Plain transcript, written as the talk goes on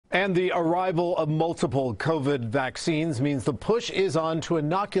And the arrival of multiple COVID vaccines means the push is on to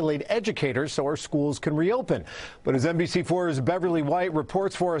inoculate educators so our schools can reopen. But as NBC4's Beverly White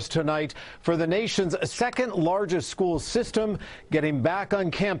reports for us tonight, for the nation's second largest school system, getting back on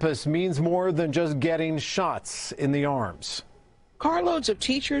campus means more than just getting shots in the arms. Carloads of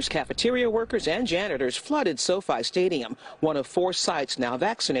teachers, cafeteria workers, and janitors flooded SoFi Stadium, one of 4 sites now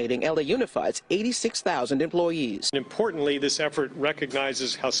vaccinating LA Unified's 86,000 employees. Importantly, this effort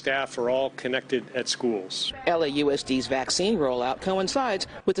recognizes how staff are all connected at schools. LAUSD's vaccine rollout coincides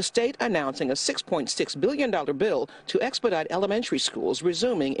with the state announcing a $6.6 billion bill to expedite elementary schools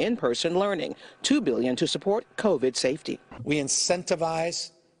resuming in-person learning, $2 billion to support COVID safety. We incentivize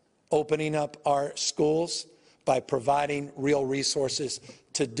opening up our schools by providing real resources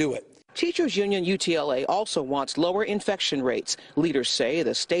to do it. Teachers Union UTLA also wants lower infection rates. Leaders say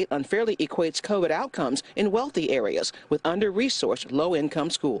the state unfairly equates COVID outcomes in wealthy areas with under-resourced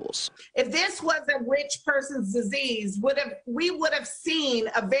low-income schools. If this was a rich person's disease, we would have seen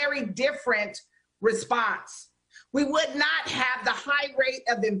a very different response. We would not have the high rate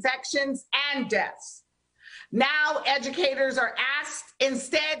of infections and deaths. Now educators are asked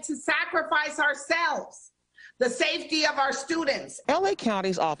instead to sacrifice ourselves, the safety of our students. LA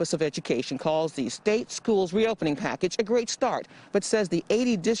County's Office of Education calls the state schools reopening package a great start, but says the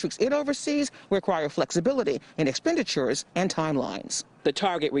 80 districts it oversees require flexibility in expenditures and timelines. The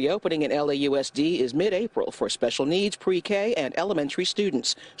target reopening in LAUSD is mid-April for special needs pre-K and elementary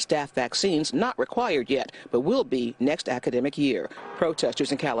students. Staff vaccines not required yet, but will be next academic year.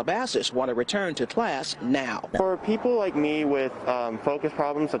 Protesters in Calabasas want to return to class now. For people like me with focus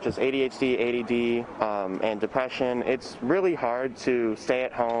problems such as ADHD, ADD, and depression, it's really hard to stay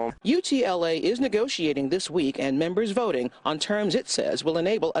at home. UTLA is negotiating this week and members voting on terms it says will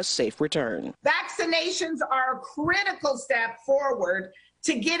enable a safe return. Vaccinations are a critical step forward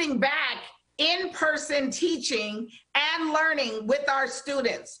to getting back in-person teaching and learning with our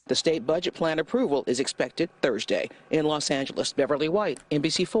students. The state budget plan approval is expected Thursday. In Los Angeles, Beverly White,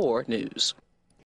 NBC4 News.